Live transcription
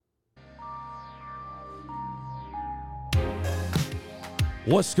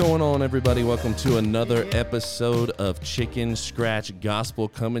What's going on, everybody? Welcome to another episode of Chicken Scratch Gospel,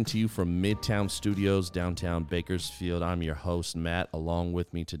 coming to you from Midtown Studios, downtown Bakersfield. I'm your host, Matt. Along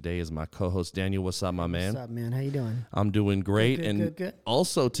with me today is my co-host, Daniel. What's up, my man? What's up, man? How you doing? I'm doing great. Good.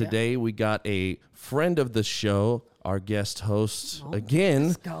 Also today, we got a friend of the show, our guest host, again,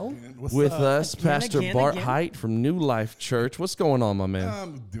 Let's go. with us, Pastor again. Bart Hight from New Life Church. What's going on, my man?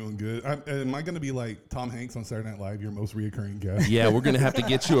 I'm doing good. Am I going to be like Tom Hanks on Saturday Night Live, your most reoccurring guest? Yeah, we're going to have to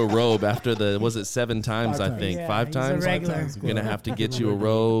get you a robe after was it 7 times, Five I times. think? Yeah, 5 he's a times? regular. 5 times. We're going to have to get you a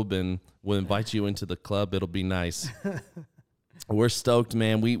robe, and we'll invite you into the club. It'll be nice. We're stoked,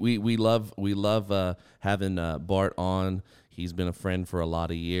 man. We love having Bart on. He's been a friend for a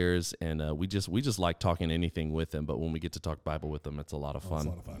lot of years, and we just like talking anything with him. But when we get to talk Bible with him, it's a lot of fun. It's a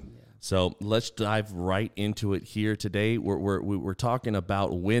lot of fun. Yeah. So let's dive right into it here today. We're talking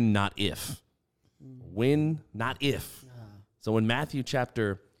about when, not if. When, not if. So in Matthew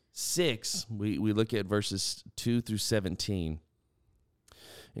chapter 6, we look at verses 2 through 17.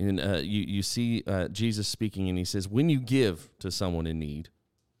 And you see Jesus speaking, and he says, when you give to someone in need,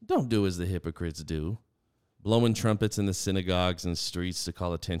 don't do as the hypocrites do, blowing trumpets in the synagogues and streets to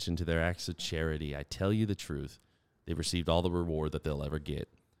call attention to their acts of charity. I tell you the truth, they've received all the reward that they'll ever get.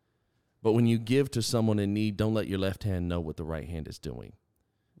 But when you give to someone in need, don't let your left hand know what the right hand is doing.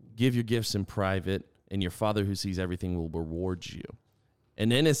 Give your gifts in private, and your Father who sees everything will reward you.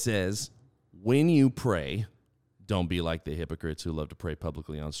 And then it says, when you pray, don't be like the hypocrites who love to pray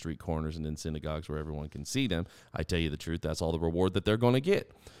publicly on street corners and in synagogues where everyone can see them. I tell you the truth, that's all the reward that they're going to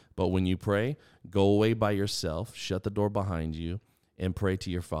get. But when you pray, go away by yourself, shut the door behind you, and pray to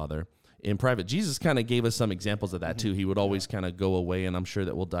your Father in private. Jesus kind of gave us some examples of that too. He would always kind of go away, and I'm sure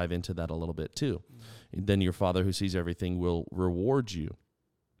that we'll dive into that a little bit too. Then your Father who sees everything will reward you.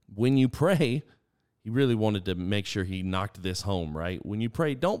 When you pray, he really wanted to make sure he knocked this home, right? When you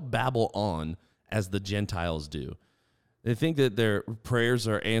pray, don't babble on as the Gentiles do. They think that their prayers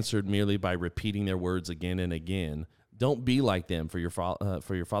are answered merely by repeating their words again and again. Don't be like them, for your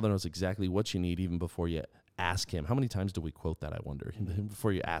Father knows exactly what you need even before you ask him. How many times do we quote that, I wonder,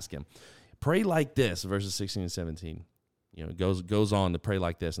 before you ask him? Pray like this, verses 16 and 17. You know, goes on to pray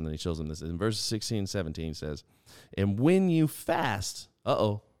like this, and then he shows them this. In verses 16 and 17 says, and when you fast,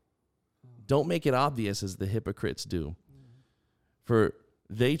 don't make it obvious as the hypocrites do, for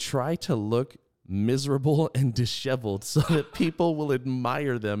they try to look miserable and disheveled so that people will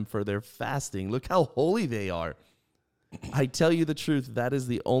admire them for their fasting. Look how holy they are. I tell you the truth, that is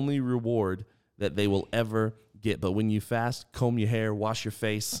the only reward that they will ever get. But when you fast, comb your hair, wash your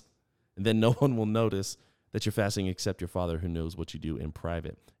face, and then no one will notice that you're fasting except your Father who knows what you do in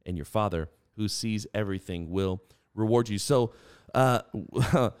private. And your Father who sees everything will reward you. So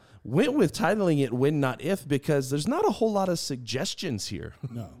went with titling it When Not If because there's not a whole lot of suggestions here.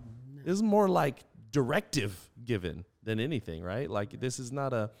 No. This is more like directive given than anything, right? Like this is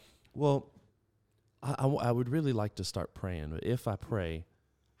not a, well, I would really like to start praying. If I pray,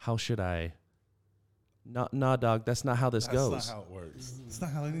 how should I? No, dog, that's not how this goes. That's not how it works. It's not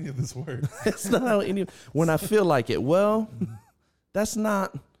how any of this works. It's not how when I feel like it, well, that's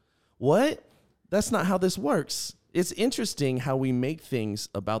not, what? That's not how this works. It's interesting how we make things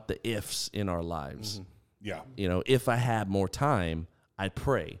about the ifs in our lives. Mm-hmm. Yeah. You know, if I had more time, I'd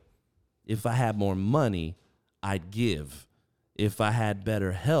pray. If I had more money, I'd give. If I had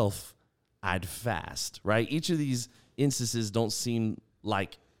better health, I'd fast, right? Each of these instances don't seem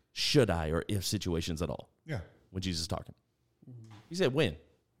like should I or if situations at all. Yeah. When Jesus is talking. He said when.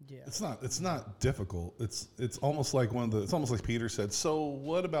 Yeah. It's not difficult. It's almost like it's almost like Peter said, so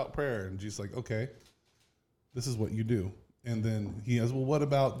what about prayer? And Jesus like, okay, this is what you do. And then he has, well, what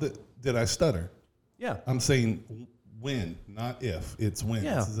about did I stutter? Yeah. I'm saying when, not if. It's when.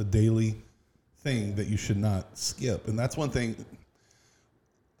 Yeah. This is a daily thing that you should not skip. And that's one thing.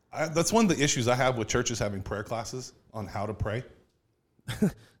 That's one of the issues I have with churches having prayer classes on how to pray.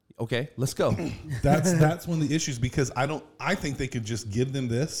 Okay, let's go. That's one of the issues because I think they could just give them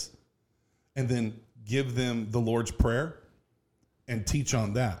this and then give them the Lord's Prayer and teach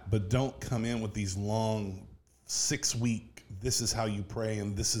on that. But don't come in with these long 6-week, this is how you pray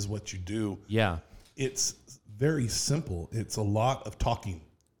and this is what you do. Yeah. It's very simple. It's a lot of talking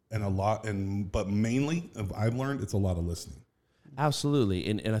but mainly I've learned it's a lot of listening. Absolutely.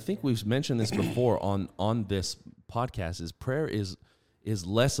 And I think we've mentioned this before on this podcast is prayer is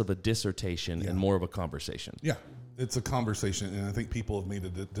less of a dissertation and more of a conversation. Yeah, it's a conversation. And I think people have made a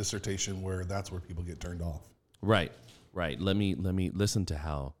dissertation where that's where people get turned off. Right. Let me listen to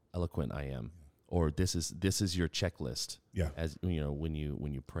how eloquent I am. Or this is your checklist. Yeah. As you know, when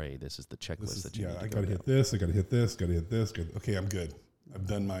you pray, this is the checklist that you need to I got to hit this, I got to hit this, got to hit this. Good. Okay, I'm good. I've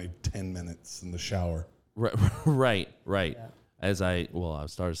done my 10 minutes in the shower. Right. Yeah. I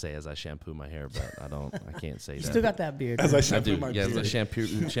started to say as I shampoo my hair, but I can't say You that. still got that beard. As I I shampoo do. my Yeah, beard. as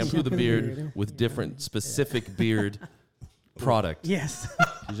I shampoo the beard with different specific beard product. Yes.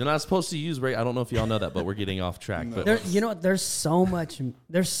 You're not supposed to use I don't know if y'all know that, but we're getting off track. No. But There, you know what? There's so much in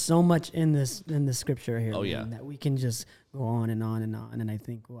the scripture here. Oh, yeah. That we can just go on and on and on. And I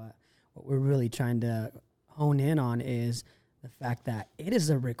think what we're really trying to hone in on is the fact that it is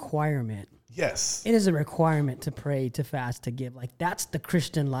a requirement. Yes. It is a requirement to pray, to fast, to give. Like, that's the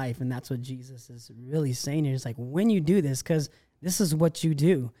Christian life, and that's what Jesus is really saying here. It's like, when you do this, because this is what you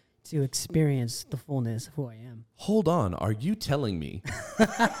do to experience the fullness of who I am. hold on, are you telling me?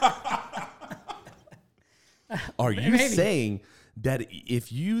 Are you Maybe. saying that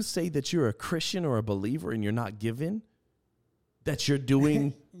if you say that you're a Christian or a believer and you're not giving, that you're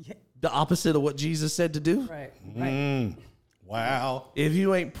doing Yeah. the opposite of what Jesus said to do? Right. Wow. If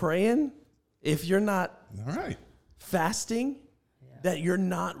you ain't praying, if you're not All right. fasting, that you're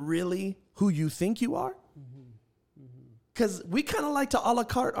not really who you think you are? Because we kind of like to a la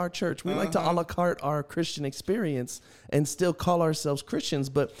carte our church. We like to a la carte our Christian experience and still call ourselves Christians.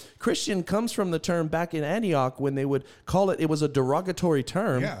 But Christian comes from the term back in Antioch when they would call it was a derogatory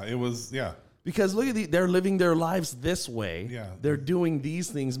term. Yeah, it was, yeah. Because look at they're living their lives this way. Yeah. They're doing these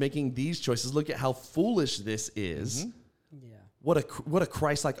things, making these choices. Look at how foolish this is. Yeah. What a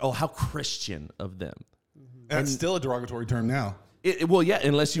Christ-like, how Christian of them. That's still a derogatory term now. Well, yeah,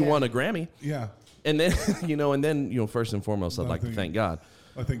 unless you won a Grammy. Yeah. And then, first and foremost, I'd like to thank God.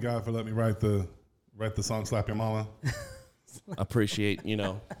 I thank God for letting me write the song "Slap Your Mama." Appreciate,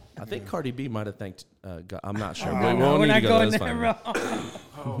 I think Cardi B might have thanked God. I'm not sure. No, We won't we're need to not go. going That's there,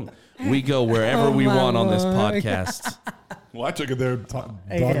 fine. bro. We go wherever we my want on this Lord. podcast. Well, I took it there, dogging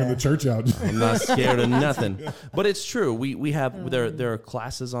Yeah. the church out. I'm not scared of nothing. But it's true. We have there are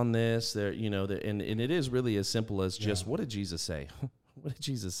classes on this. And it is really as simple as just what did Jesus say? What did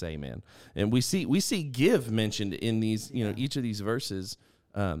Jesus say, man? And we see give mentioned in these, each of these verses,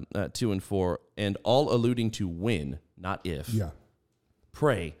 2 and 4, and all alluding to when, not if. Yeah.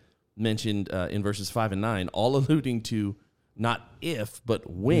 Pray mentioned in verses 5 and 9, all alluding to not if, but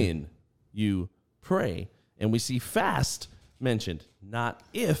when you pray. And we see fast mentioned, not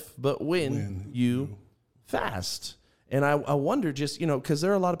if, but when you fast. And I wonder just, because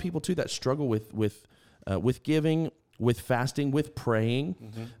there are a lot of people too that struggle with giving, with fasting, with praying,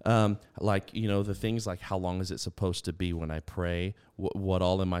 the things like how long is it supposed to be when I pray? What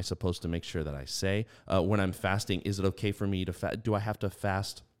all am I supposed to make sure that I say? When I'm fasting, is it okay for me to fast? Do I have to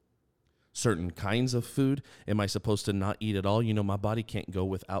fast certain kinds of food? Am I supposed to not eat at all? My body can't go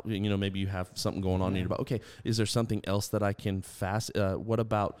without, maybe you have something going on in your body. Okay, is there something else that I can fast? What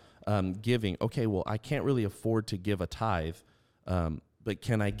about giving? Okay, well, I can't really afford to give a tithe, but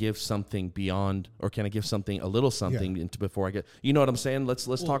can I give something beyond, or can I give something, a little something before I get, you know what I'm saying?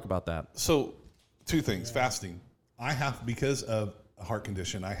 Let's talk about that. So, two things. Fasting. Because of a heart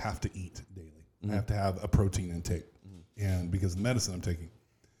condition, I have to eat daily. I have to have a protein intake, and because of the medicine I'm taking.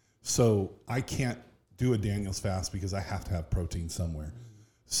 So I can't do a Daniel's fast because I have to have protein somewhere.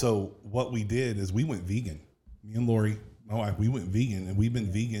 So what we did is we went vegan. Me and Lori, my wife, we went vegan, and we've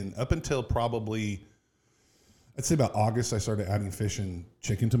been vegan up until probably, I'd say about August. I started adding fish and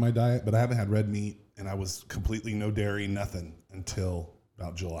chicken to my diet, but I haven't had red meat, and I was completely no dairy, nothing until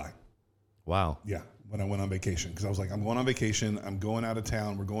about July. Wow. Yeah, when I went on vacation, because I was like, I'm going on vacation. I'm going out of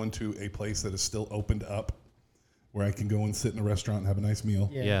town. We're going to a place that is still opened up, where I can go and sit in a restaurant and have a nice meal.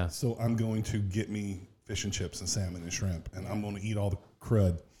 Yeah. So I'm going to get me fish and chips and salmon and shrimp, and I'm going to eat all the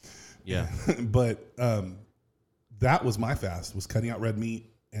crud. Yeah. But that was my fast, was cutting out red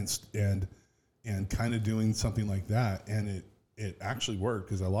meat and kind of doing something like that. And it actually worked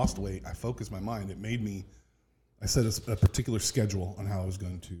because I lost weight. I focused my mind. It made me, I set a particular schedule on how I was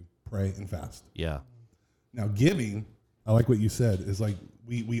going to pray and fast. Yeah. Now giving, I like what you said, is like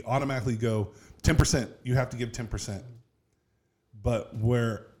we automatically go 10%. You have to give 10%. But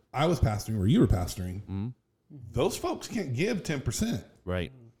where I was pastoring, where you were pastoring, those folks can't give 10%.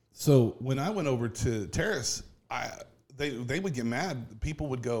 Right. So when I went over to Terrace, they would get mad. People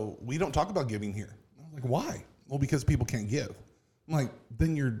would go, "We don't talk about giving here." I was like, "Why?" Well, because people can't give. I'm like,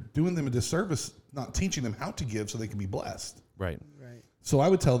 then you're doing them a disservice, not teaching them how to give so they can be blessed. Right. Right. So I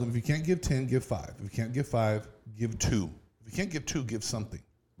would tell them, if you can't give 10, give 5. If you can't give 5, give 2. If you can't give 2, give something.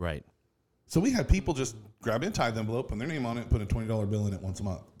 Right. So we had people just grab a tithe envelope, put their name on it, put a $20 bill in it once a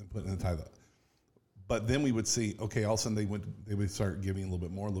month, and put it in the tithe. But then we would see, okay, all of a sudden they would start giving a little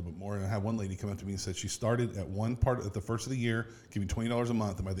bit more. And I had one lady come up to me and said she started at one part at the first of the year, giving $20 a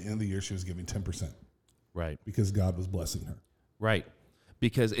month, and by the end of the year she was giving 10%. Right. Because God was blessing her. Right.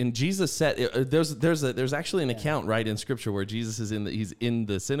 Because in Jesus said, there's actually an account right in Scripture where Jesus is he's in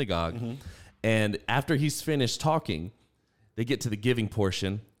the synagogue, and after he's finished talking, they get to the giving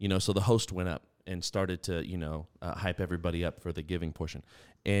portion. So the host went up and started to hype everybody up for the giving portion,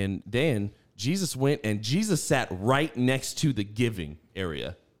 and then Jesus went and Jesus sat right next to the giving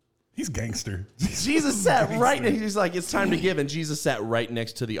area. He's gangster. Jesus sat right. He's like, it's time to give, and Jesus sat right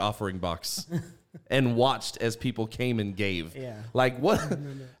next to the offering box. And watched as people came and gave. Yeah. Like what?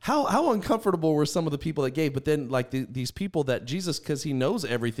 How uncomfortable were some of the people that gave? But then like these people that Jesus, because he knows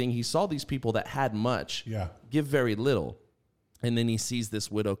everything, he saw these people that had much give very little. And then he sees this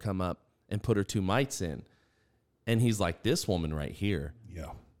widow come up and put her 2 mites in. And he's like, this woman right here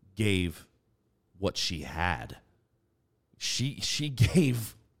gave what she had. She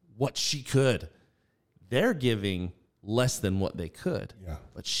gave what she could. They're giving less than what they could. Yeah.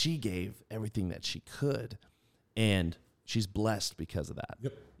 But she gave everything that she could. And she's blessed because of that.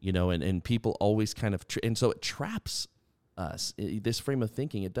 Yep. And people always kind of, and so it traps us. This frame of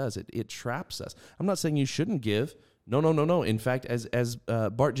thinking, it does. It traps us. I'm not saying you shouldn't give. No. In fact, as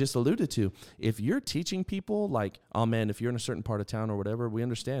Bart just alluded to, if you're teaching people like, oh man, if you're in a certain part of town or whatever, we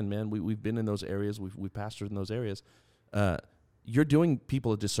understand, man. We've been in those areas. We've pastored in those areas. You're doing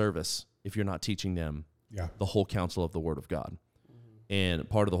people a disservice if you're not teaching them the whole counsel of the Word of God. And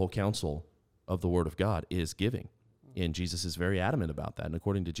part of the whole counsel of the Word of God is giving. And Jesus is very adamant about that. And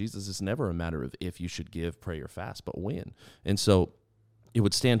according to Jesus, it's never a matter of if you should give, pray, or fast, but when. And so it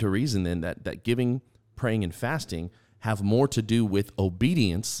would stand to reason then that giving, praying, and fasting have more to do with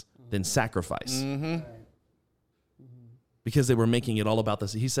obedience than sacrifice. Because they were making it all about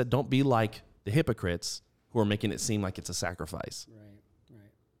this. He said, don't be like the hypocrites who are making it seem like it's a sacrifice. Right.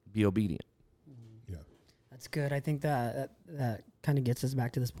 Be obedient. That's good. I think that kind of gets us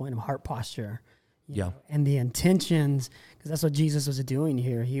back to this point of heart posture. You know, and the intentions, because that's what Jesus was doing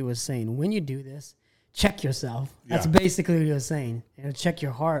here. He was saying, when you do this, check yourself. That's basically what he was saying. Check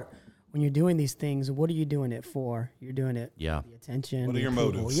your heart. When you're doing these things, what are you doing it for? You're doing it for the attention. What are your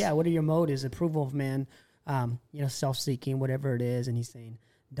motives? Yeah, what are your motives? Approval of man, self-seeking, whatever it is. And he's saying,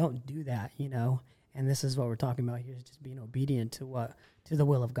 don't do that, And this is what we're talking about here, is just being obedient to the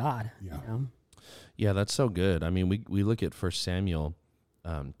will of God. Yeah. Yeah, that's so good. I mean, we look at 1 Samuel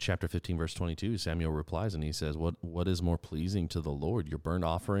chapter 15, verse 22. Samuel replies and he says, what is more pleasing to the Lord, your burnt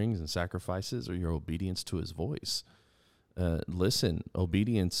offerings and sacrifices, or your obedience to his voice? Listen,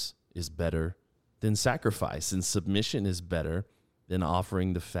 obedience is better than sacrifice, and submission is better than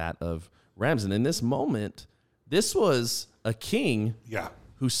offering the fat of rams. And in this moment, this was a king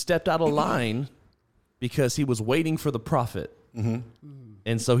who stepped out of line because he was waiting for the prophet.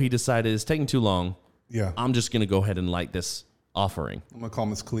 And so he decided, it's taking too long. I'm just going to go ahead and light this offering. I'm going to call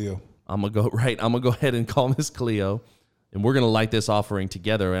Miss Cleo. I'm going to go ahead and call Miss Cleo, and we're going to light this offering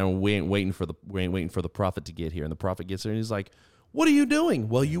together. And we ain't waiting for the prophet to get here. And the prophet gets there and he's like, what are you doing?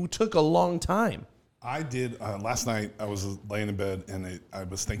 Well, you took a long time. I did last night. I was laying in bed and I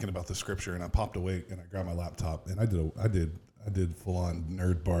was thinking about the scripture, and I popped awake and I grabbed my laptop and I did full on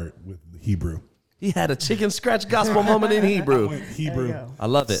nerd Bart with the Hebrew. He had a chicken scratch gospel moment in Hebrew. I went Hebrew. I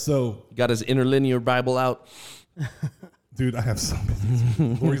love it. So got his interlinear Bible out. Dude, I have so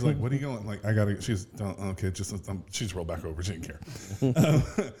many. Lori's like, what are you going? I'm like, I gotta. She's okay. She's rolled back over. She didn't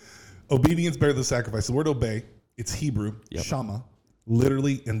care. Obedience better than sacrifice. The word obey. It's Hebrew. Shama.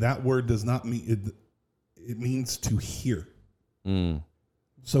 Literally, and that word does not mean it. It means to hear.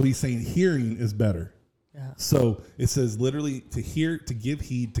 So he's saying hearing is better. Yeah. So it says literally to hear, to give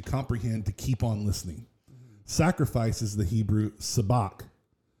heed, to comprehend, to keep on listening. Sacrifice is the Hebrew sabak,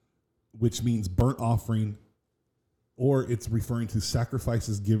 which means burnt offering, or it's referring to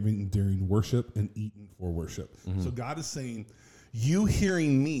sacrifices given during worship and eaten for worship. So God is saying, you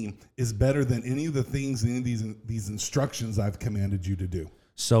hearing me is better than any of the things, any of these instructions I've commanded you to do.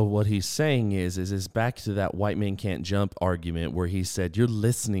 So what he's saying is back to that white man can't jump argument where he said, you're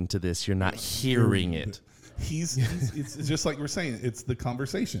listening to this, you're not hearing it. It's just like we're saying, it's the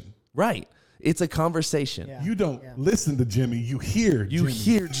conversation. Right. It's a conversation. Yeah. You don't listen to Jimmy, you hear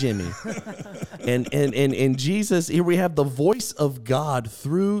Jimmy. And Jesus, here we have the voice of God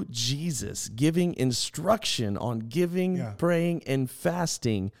through Jesus giving instruction on giving, praying, and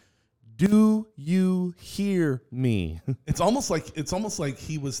fasting. Do you hear me? It's almost like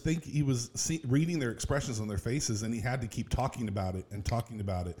he was reading their expressions on their faces, and he had to keep talking about it and talking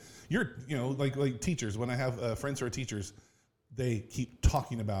about it. Like teachers. When I have friends who are teachers, they keep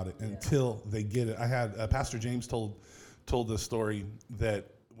talking about it until they get it. I had Pastor James told the story that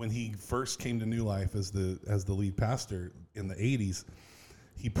when he first came to New Life as the lead pastor in the 80s,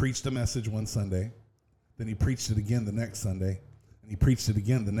 he preached a message one Sunday, then he preached it again the next Sunday. And he preached it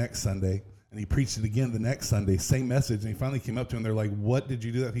again the next Sunday. And he preached it again the next Sunday, same message. And he finally came up to him. They're like, what did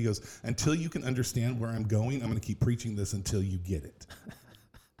you do that? He goes, until you can understand where I'm going, I'm going to keep preaching this until you get it.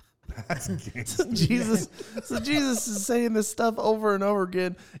 That's so Jesus is saying this stuff over and over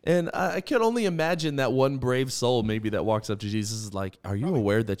again. And I can only imagine that one brave soul maybe that walks up to Jesus is like, are you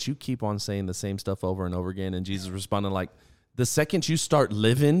aware that you keep on saying the same stuff over and over again? And Jesus responded like, the second you start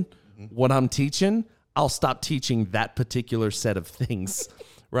living what I'm teaching, I'll stop teaching that particular set of things.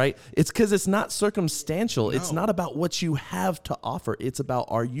 Right? It's because it's not circumstantial. No. It's not about what you have to offer. It's about,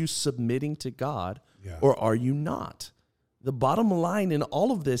 are you submitting to God or are you not? The bottom line in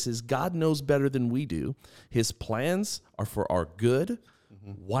all of this is God knows better than we do. His plans are for our good.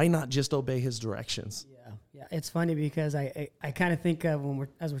 Why not just obey his directions? Yeah. It's funny because I kind of think of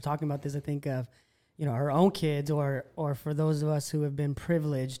as we're talking about this, I think of, our own kids or for those of us who have been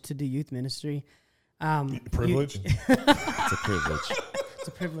privileged to do youth ministry. Privileged? It's a privilege. It's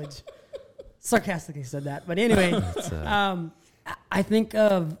a privilege. Sarcastically said that. But anyway, I think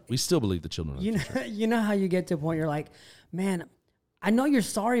of... We still believe the children of the future. You know how you get to a point you're like, man, I know you're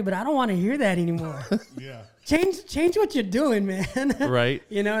sorry, but I don't want to hear that anymore. Yeah. Change what you're doing, man. Right.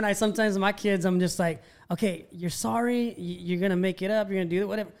 And I sometimes my kids, I'm just like, okay, you're sorry. You're going to make it up. You're going to do it,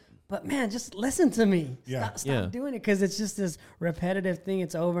 whatever. But man, just listen to me. Yeah. Stop doing it because it's just this repetitive thing.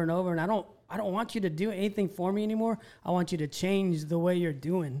 It's over and over. And I don't want you to do anything for me anymore. I want you to change the way you're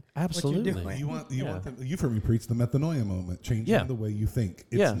doing. Absolutely. What you're doing. You want you've heard me preach the metanoia moment, changing the way you think.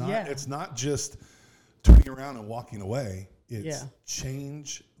 It's not just turning around and walking away. It's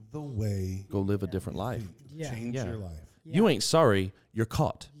change the way. Go live a different life. Change your life. Yeah. You ain't sorry, you're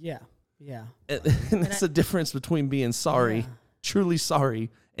caught. Yeah. And that's the difference between being sorry, truly sorry,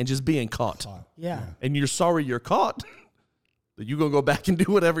 and just being caught. Yeah. And you're sorry you're caught. But you're going to go back and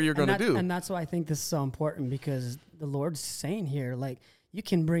do whatever you're going to do. And that's why I think this is so important because the Lord's saying here, like, you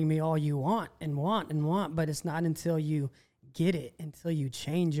can bring me all you want, but it's not until you get it, until you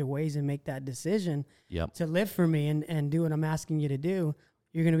change your ways and make that decision to live for me and do what I'm asking you to do,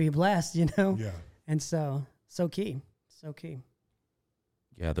 you're going to be blessed, Yeah. And so key.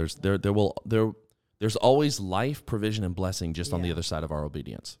 Yeah, there's always life, provision, and blessing just on the other side of our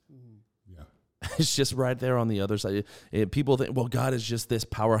obedience. It's just right there on the other side. People think, well, God is just this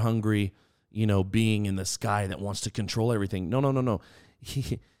power hungry, being in the sky that wants to control everything. No.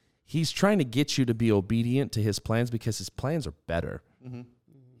 He's trying to get you to be obedient to his plans because his plans are better.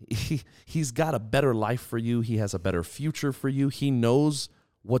 He's got a better life for you. He has a better future for you. He knows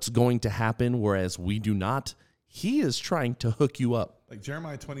what's going to happen, whereas we do not. He is trying to hook you up. Like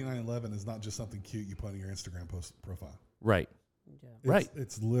Jeremiah 29:11 is not just something cute you put on your Instagram profile. Right. Yeah.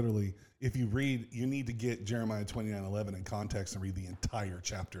 It's literally, if you read, you need to get Jeremiah 29:11 in context and read the entire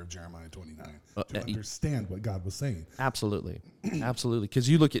chapter of Jeremiah 29 to understand what God was saying. Absolutely.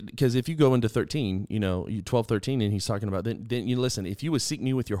 Because if you go into 13, 12:13, and he's talking about, then you listen, if you would seek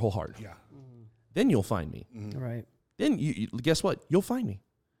me with your whole heart, then you'll find me. Right. Then you guess what? You'll find me.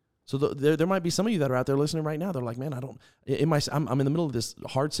 So there might be some of you that are out there listening right now. They're like, man, I'm in the middle of this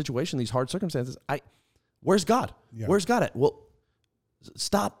hard situation, these hard circumstances. Where's God? Yeah. Where's God at? Well,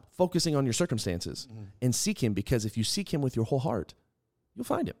 stop focusing on your circumstances and seek him, because if you seek him with your whole heart, you'll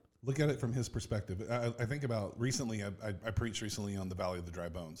find him. Look at it from his perspective. I think about recently, I preached recently on the Valley of the Dry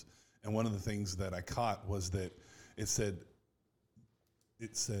Bones. And one of the things that I caught was that it said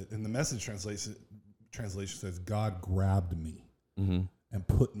in the Message translation says, God grabbed me and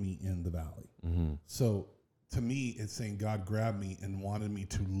put me in the valley. So to me, it's saying God grabbed me and wanted me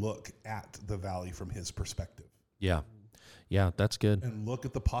to look at the valley from his perspective. Yeah, that's good. And look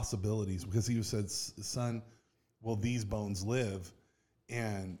at the possibilities, because he said, son, will these bones live?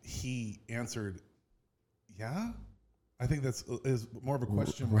 And he answered, yeah. I think that's is more of a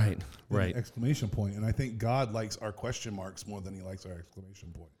question mark than an exclamation point. And I think God likes our question marks more than he likes our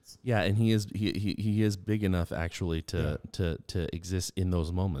exclamation points. Yeah, and he is big enough actually to exist in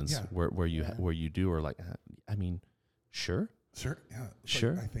those moments where you do, or like, I mean, sure, yeah,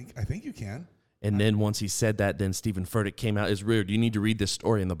 sure. Like, I think you can. And then once he said that, then Stephen Furtick came out. It's weird. You need to read this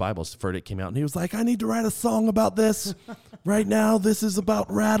story in the Bible. Furtick came out and he was like, I need to write a song about this right now. This is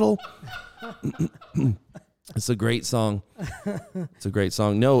about rattle. It's a great song.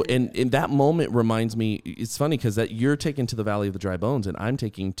 No, and in that moment reminds me, it's funny because that you're taken to the Valley of the Dry Bones, and I'm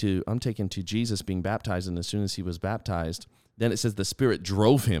taken to Jesus being baptized, and as soon as he was baptized, then it says the Spirit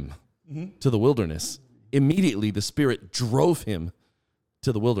drove him to the wilderness. Immediately the Spirit drove him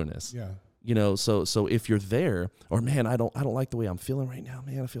to the wilderness. Yeah. So if you're there, or man, I don't like the way I'm feeling right now,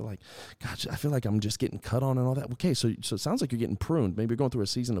 man. I feel like, gosh, I feel like I'm just getting cut on and all that. Okay, so it sounds like you're getting pruned. Maybe you're going through a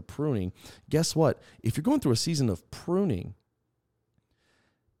season of pruning. Guess what? If you're going through a season of pruning,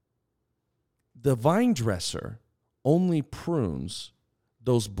 the vine dresser only prunes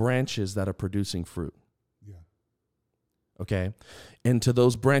those branches that are producing fruit. Yeah. Okay, and to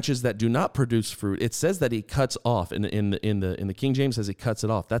those branches that do not produce fruit, it says that he cuts off. In the King James says he cuts it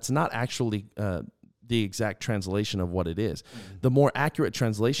off. That's not actually the exact translation of what it is. Mm-hmm. The more accurate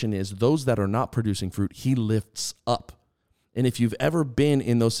translation is those that are not producing fruit, he lifts up. And if you've ever been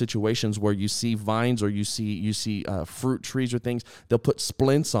in those situations where you see vines or you see fruit trees or things, they'll put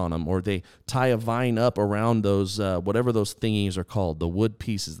splints on them, or they tie a vine up around those whatever those thingies are called, the wood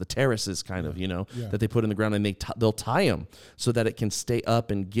pieces, the terraces kind of, that they put in the ground, and they'll tie them so that it can stay up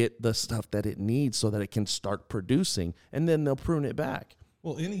and get the stuff that it needs so that it can start producing, and then they'll prune it back.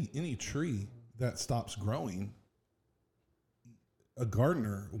 Well, any tree that stops growing, a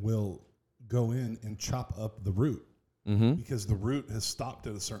gardener will go in and chop up the root. Mm-hmm. Because the root has stopped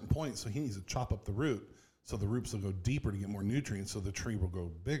at a certain point, so he needs to chop up the root so the roots will go deeper to get more nutrients, so the tree will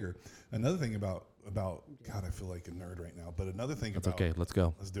grow bigger. Another thing about God, I feel like a nerd right now, but another thing That's about... okay, let's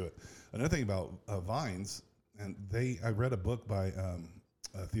go. Let's do it. Another thing about vines, and I read a book by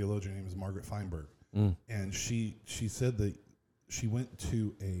a theologian named Margaret Feinberg, and she said that she went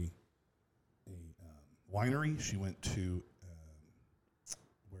to a winery, she went to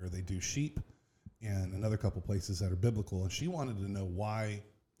where they do sheep, and another couple places that are biblical, and she wanted to know why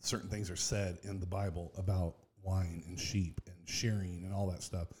certain things are said in the Bible about wine and sheep and shearing and all that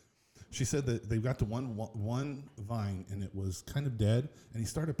stuff. She said that they got to one vine, and it was kind of dead, and he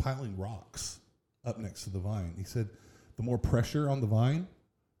started piling rocks up next to the vine. He said the more pressure on the vine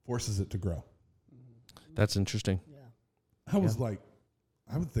forces it to grow. That's interesting. Yeah. I was like,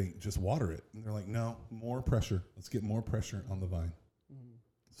 I would think just water it. And they're like, no, more pressure. Let's get more pressure on the vine.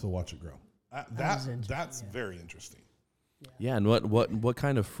 So watch it grow. That's very interesting. Yeah, and what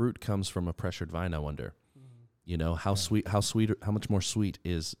kind of fruit comes from a pressured vine, I wonder? How much more sweet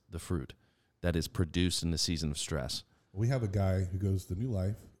is the fruit that is produced in the season of stress? We have a guy who goes to New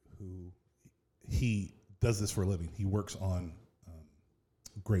Life who he does this for a living. He works on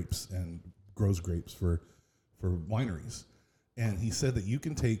grapes and grows grapes for wineries. And he said that you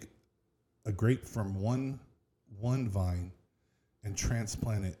can take a grape from one vine and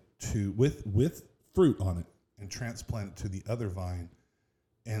transplant it with fruit on it, and transplant it to the other vine,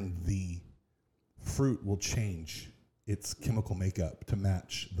 and the fruit will change its chemical makeup to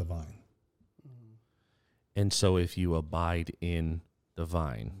match the vine. And so if you abide in the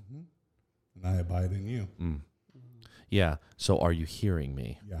vine, and I abide in you. Yeah. So are you hearing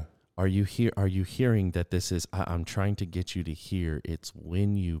me? Yeah. Are you hearing that this is, I'm trying to get you to hear, it's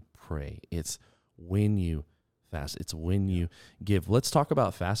when you pray, it's when you fast, it's when you give. Let's talk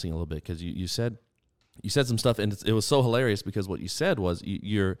about fasting a little bit, because you said some stuff, and it was so hilarious, because what you said was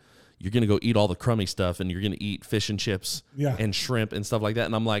you're going to go eat all the crummy stuff, and you're going to eat fish and chips and shrimp and stuff like that.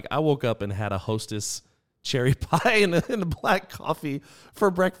 And I'm like, I woke up and had a Hostess cherry pie and a black coffee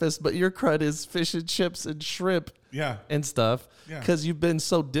for breakfast, but your crud is fish and chips and shrimp and stuff, because you've been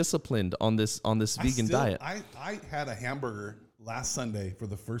so disciplined on this vegan diet. I had a hamburger last Sunday for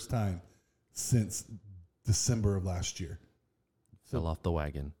the first time since December of last year. Fell off the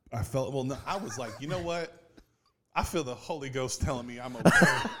wagon. I was like, you know what? I feel the Holy Ghost telling me I'm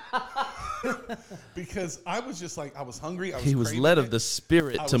okay. Because I was just like, I was hungry. He was led of the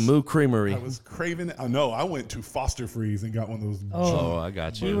Spirit to Moo Creamery. I was craving it. I know. I went to Foster Freeze and got one of those. Oh, I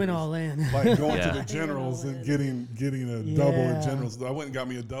got you. We went all in. Like going to the Generals and getting a double at Generals. I went and got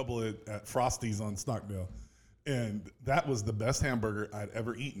me a double at Frosty's on Stockdale. And that was the best hamburger I'd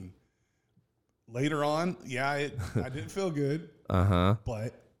ever eaten. Later on, I didn't feel good,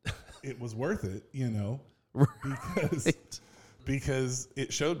 but it was worth it, because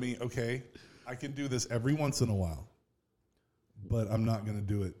it showed me, okay, I can do this every once in a while, but I'm not going to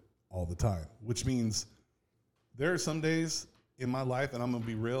do it all the time, which means there are some days in my life, and I'm going to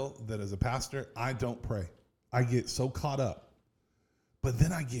be real, that as a pastor, I don't pray. I get so caught up, but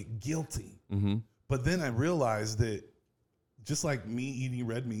then I get guilty. But then I realize that just like me eating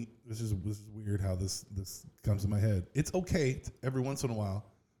red meat, this is weird how this comes in my head. It's okay every once in a while,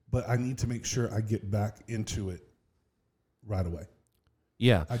 but I need to make sure I get back into it right away.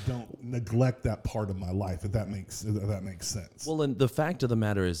 Yeah, I don't neglect that part of my life. If that makes sense. Well, and the fact of the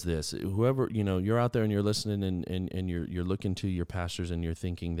matter is this: whoever you're out there and you're listening, and you're looking to your pastors, and you're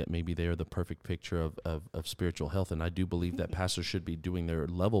thinking that maybe they are the perfect picture of spiritual health. And I do believe that pastors should be doing their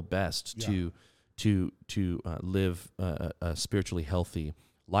level best to live a spiritually healthy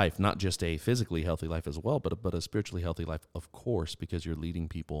life, not just a physically healthy life as well, but a spiritually healthy life, of course, because you're leading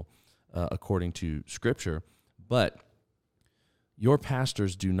people according to Scripture. But your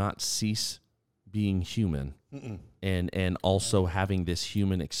pastors do not cease being human and also having this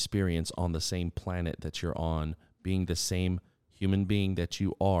human experience on the same planet that you're on, being the same human being that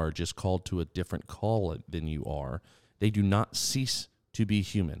you are, just called to a different call than you are. They do not cease to be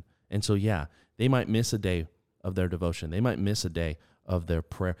human. And so, yeah, they might miss a day of their devotion. They might miss a day of their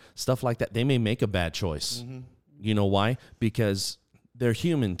prayer, stuff like that. They may make a bad choice. You know why? Because they're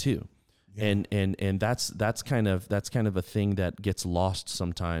human too. Yeah. And that's kind of a thing that gets lost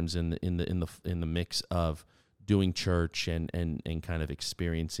sometimes in the mix of doing church and kind of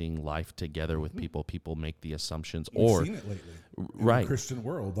experiencing life together with people. People make the assumptions. We've seen it lately in right. the Christian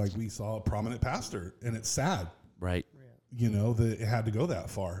world. Like, we saw a prominent pastor, and it's sad. Right. You know, that it had to go that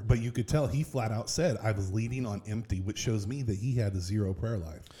far. But you could tell he flat out said, I was leading on empty, which shows me that he had a zero prayer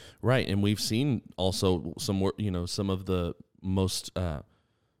life. Right. And we've seen also some of the most,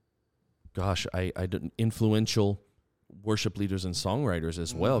 influential worship leaders and songwriters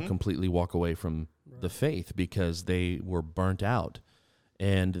as well completely walk away from the faith because they were burnt out.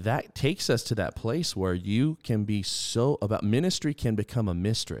 And that takes us to that place where you can be ministry can become a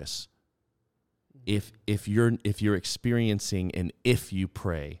mistress if you're experiencing an if you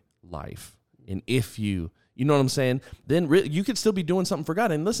pray life, and if you know what I'm saying, then you could still be doing something for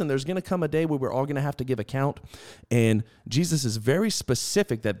God. And listen, there's going to come a day where we're all going to have to give account, and Jesus is very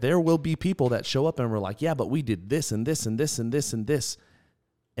specific that there will be people that show up and we're like, yeah, but we did this and this and this and this and this.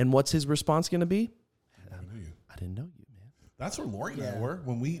 And what's his response going to be? I didn't know you, man. That's where Lori and I were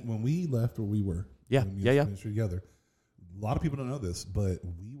when we left where we were. Yeah. Ministry together. A lot of people don't know this, but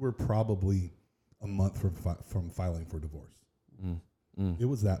we were probably a month from filing for divorce. It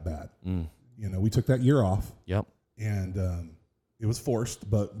was that bad. You know, we took that year off. Yep. And it was forced,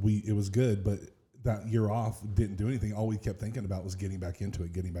 but it was good. But that year off didn't do anything. All we kept thinking about was getting back into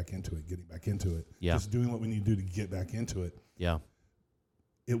it. Yeah. Just doing what we need to do to get back into it. Yeah.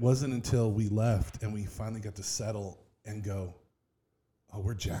 It wasn't until we left and we finally got to settle and go, oh,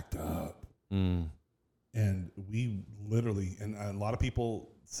 we're jacked up. And we literally, and a lot of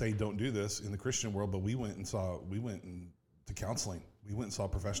people say don't do this in the Christian world, but we went to counseling. We went and saw a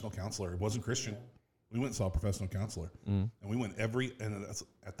professional counselor. It wasn't Christian. We went and saw a professional counselor. And we went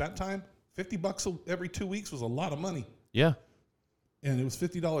at that time, $50 every 2 weeks was a lot of money. Yeah. And it was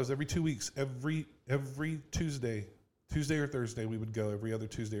 $50 every 2 weeks. Every Tuesday or Thursday, we would go. Every other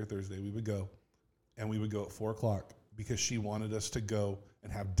Tuesday or Thursday, we would go. And we would go at 4:00 because she wanted us to go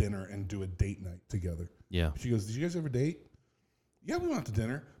and have dinner and do a date night together. Yeah. She goes, did you guys ever date? Yeah, we went out to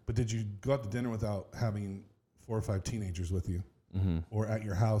dinner. But did you go out to dinner without having 4 or 5 teenagers with you? Or at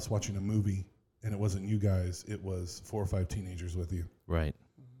your house watching a movie, and it wasn't you guys, it was 4 or 5 teenagers with you. Right.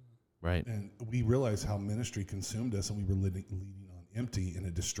 And we realized how ministry consumed us, and we were leading on empty, and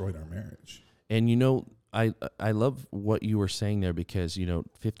it destroyed our marriage. And I love what you were saying there, because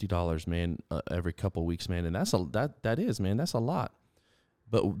 $50, man, every couple of weeks, man, and that's a lot.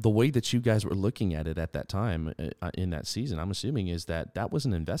 But the way that you guys were looking at it at that time in that season, I'm assuming, is that was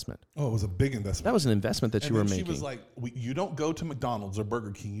an investment. Oh, it was a big investment. That was an investment that you were making. She was like, you don't go to McDonald's or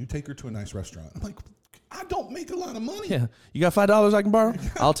Burger King. You take her to a nice restaurant. I'm like, I don't make a lot of money. Yeah. You got $5 I can borrow?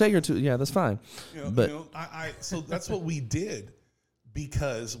 I'll take her to, yeah, that's fine. So that's what we did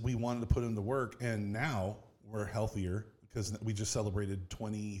because we wanted to put in the work. And now we're healthier because we just celebrated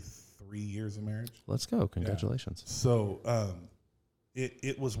 23 years of marriage. Let's go. Congratulations. Yeah. So,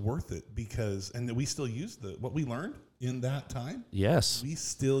 it was worth it and we still use what we learned in that time. Yes. We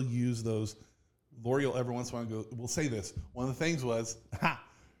still use those. Lori will every once in a while we'll say this. One of the things was,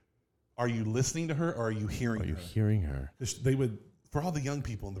 are you listening to her or are you hearing her? Are you hearing her? They would, for all the young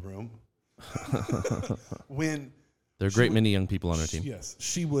people in the room, when there are a great many young people on our team. Yes.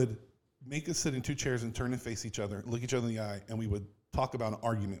 She would make us sit in 2 chairs and turn and face each other, look each other in the eye, and we would talk about an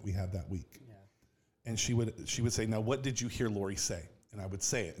argument we had that week. Yeah. And she would say, now, what did you hear Lori say? And I would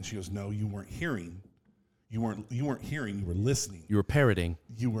say it, and she goes, "No, you weren't hearing. You weren't hearing. You were listening. You were parroting.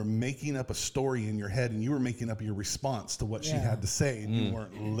 You were making up a story in your head, and you were making up your response to what she had to say, and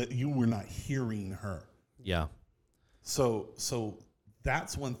you were not hearing her." Yeah. So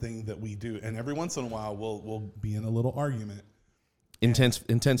that's one thing that we do, and every once in a while we'll be in a little argument, intense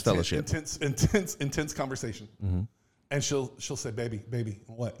fellowship, intense conversation, and she'll say, "Baby,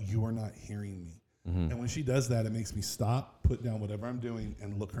 what? You are not hearing me." And when she does that, it makes me stop, put down whatever I'm doing,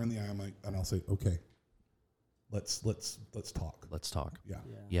 and look her in the eye. And I'll say, "Okay, let's talk. Let's talk."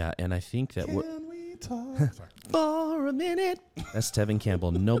 Yeah. And I think that Can we talk? Sorry. For a minute. That's Tevin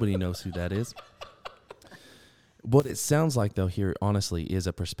Campbell. Nobody knows who that is. What it sounds like, though, here, honestly, is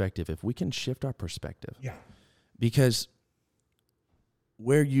a perspective. If we can shift our perspective, because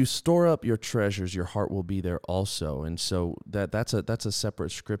where you store up your treasures, your heart will be there also. And so that's a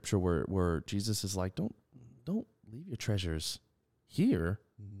separate scripture where Jesus is like, don't don't leave your treasures here.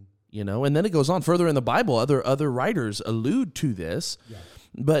 You know, and then it goes on further in the Bible. Other writers allude to this,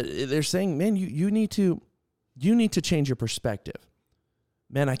 but they're saying, man, you need to change your perspective.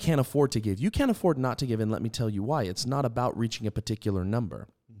 Man, I can't afford to give. You can't afford not to give, and let me tell you why. It's not about reaching a particular number.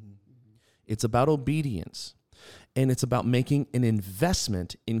 It's about obedience, and it's about making an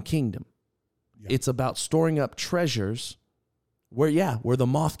investment in kingdom. It's about storing up treasures where the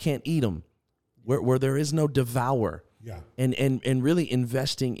moth can't eat them, where there is no devour. And really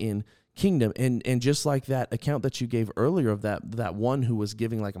investing in kingdom. And just like that account that you gave earlier of that one who was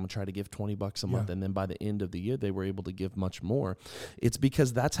giving, like, I'm going to try to give $20 a month. And then by the end of the year, they were able to give much more. It's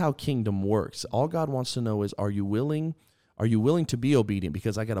because that's how kingdom works. All God wants to know is, are you willing to be obedient?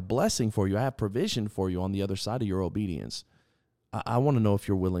 Because I got a blessing for you. I have provision for you on the other side of your obedience. I want to know if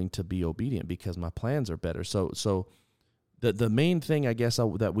you're willing to be obedient because my plans are better. So the main thing, I guess,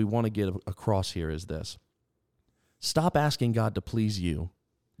 that we want to get across here is this. Stop asking God to please you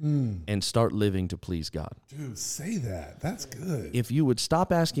and start living to please God. Dude, say that. That's good. If you would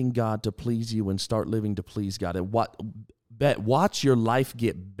stop asking God to please you and start living to please God, and watch your life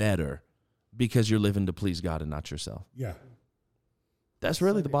get better because you're living to please God and not yourself. Yeah. That's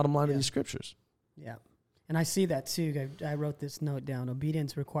really the bottom line of these scriptures. Yeah. And I see that too. I wrote this note down.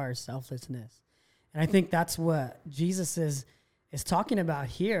 Obedience requires selflessness. And I think that's what Jesus is talking about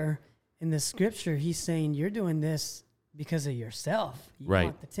here. In the scripture, he's saying you're doing this because of yourself. You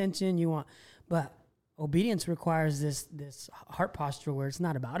want attention, but obedience requires this heart posture where it's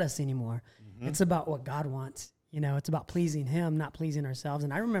not about us anymore. It's about what God wants. It's about pleasing him, not pleasing ourselves.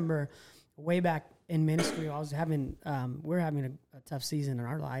 And I remember way back in ministry, we're having a tough season in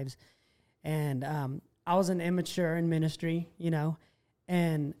our lives. And I was an immature in ministry,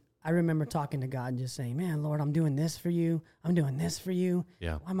 and I remember talking to God and just saying, man, Lord, I'm doing this for you. I'm doing this for you.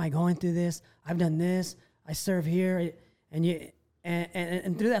 Yeah. Why am I going through this? I've done this. I serve here. And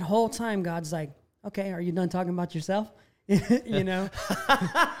through that whole time, God's like, okay, are you done talking about yourself?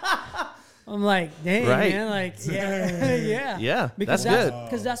 I'm like, dang, man. Like, yeah. Yeah, because that's good.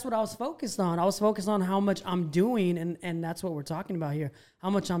 Because that's what I was focused on. I was focused on how much I'm doing, and that's what we're talking about here. How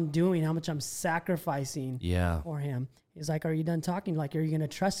much I'm doing, how much I'm sacrificing for him. He's like, are you done talking? Like, are you going to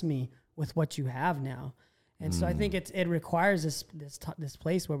trust me with what you have now? And so I think it requires this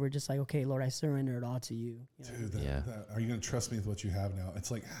place where we're just like, okay, Lord, I surrender it all to you. Dude, are you going to trust me with what you have now?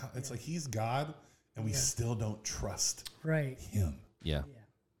 It's like he's God, and we still don't trust him. Yeah.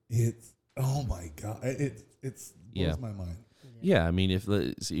 It's, oh my God. It blows my mind. Yeah, I mean,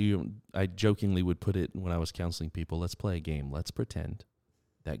 I jokingly would put it when I was counseling people, let's play a game. Let's pretend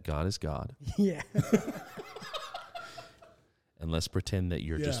that God is God. Yeah. And let's pretend that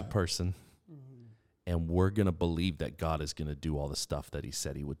you're just a person. And we're going to believe that God is going to do all the stuff that he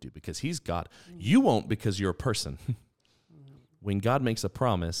said he would do because he's God. You won't because you're a person. When God makes a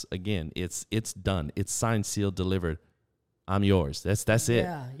promise, again, it's done. It's signed, sealed, delivered. I'm yours. That's it.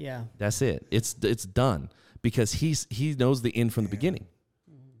 Yeah. That's it. It's done because he knows the end from the beginning.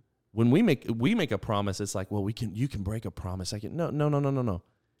 When we make a promise, it's like, well, you can break a promise. No.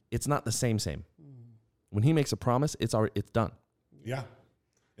 It's not the same. When he makes a promise, it's done. Yeah.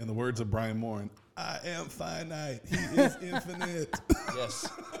 In the words of Brian Moore, I am finite. He is infinite. Yes.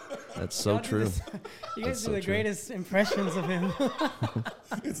 That's so true. You guys do the greatest impressions of him.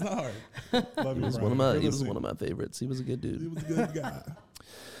 It's not hard. Love you, He was one of my favorites. He was a good dude. He was a good guy.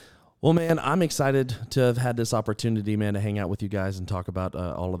 Well, man, I'm excited to have had this opportunity, man, to hang out with you guys and talk about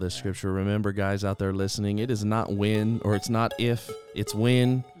all of this scripture. Remember, guys out there listening, it is not when, or it's not if, it's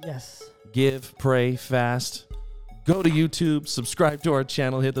when. Yes. Give, pray, fast. Go to YouTube, subscribe to our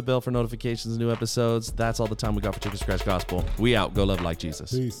channel, hit the bell for notifications of new episodes. That's all the time we got for Chicken Scratch Gospel. We out. Go love like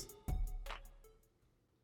Jesus. Peace.